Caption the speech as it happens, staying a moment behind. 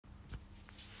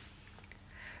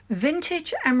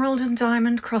Vintage emerald and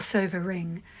diamond crossover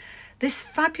ring. This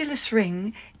fabulous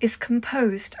ring is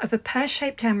composed of a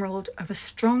pear-shaped emerald of a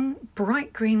strong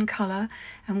bright green colour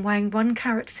and weighing 1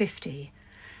 carat 50,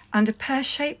 and a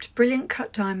pear-shaped brilliant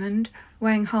cut diamond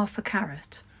weighing ½ a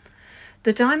carat.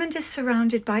 The diamond is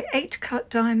surrounded by 8 cut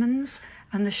diamonds,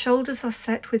 and the shoulders are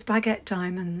set with baguette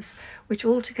diamonds, which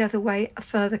altogether weigh a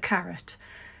further carat.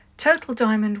 Total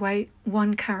diamond weight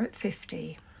 1 carat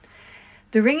 50.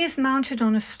 The ring is mounted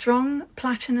on a strong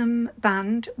platinum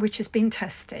band which has been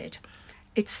tested.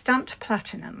 It's stamped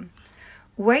platinum.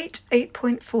 Weight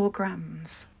 8.4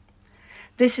 grams.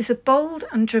 This is a bold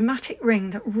and dramatic ring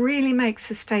that really makes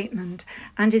a statement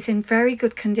and is in very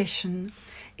good condition.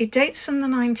 It dates from the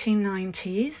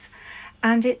 1990s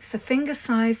and it's a finger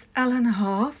size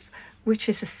L1/2, which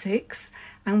is a 6,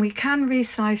 and we can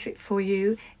resize it for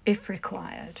you if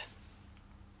required.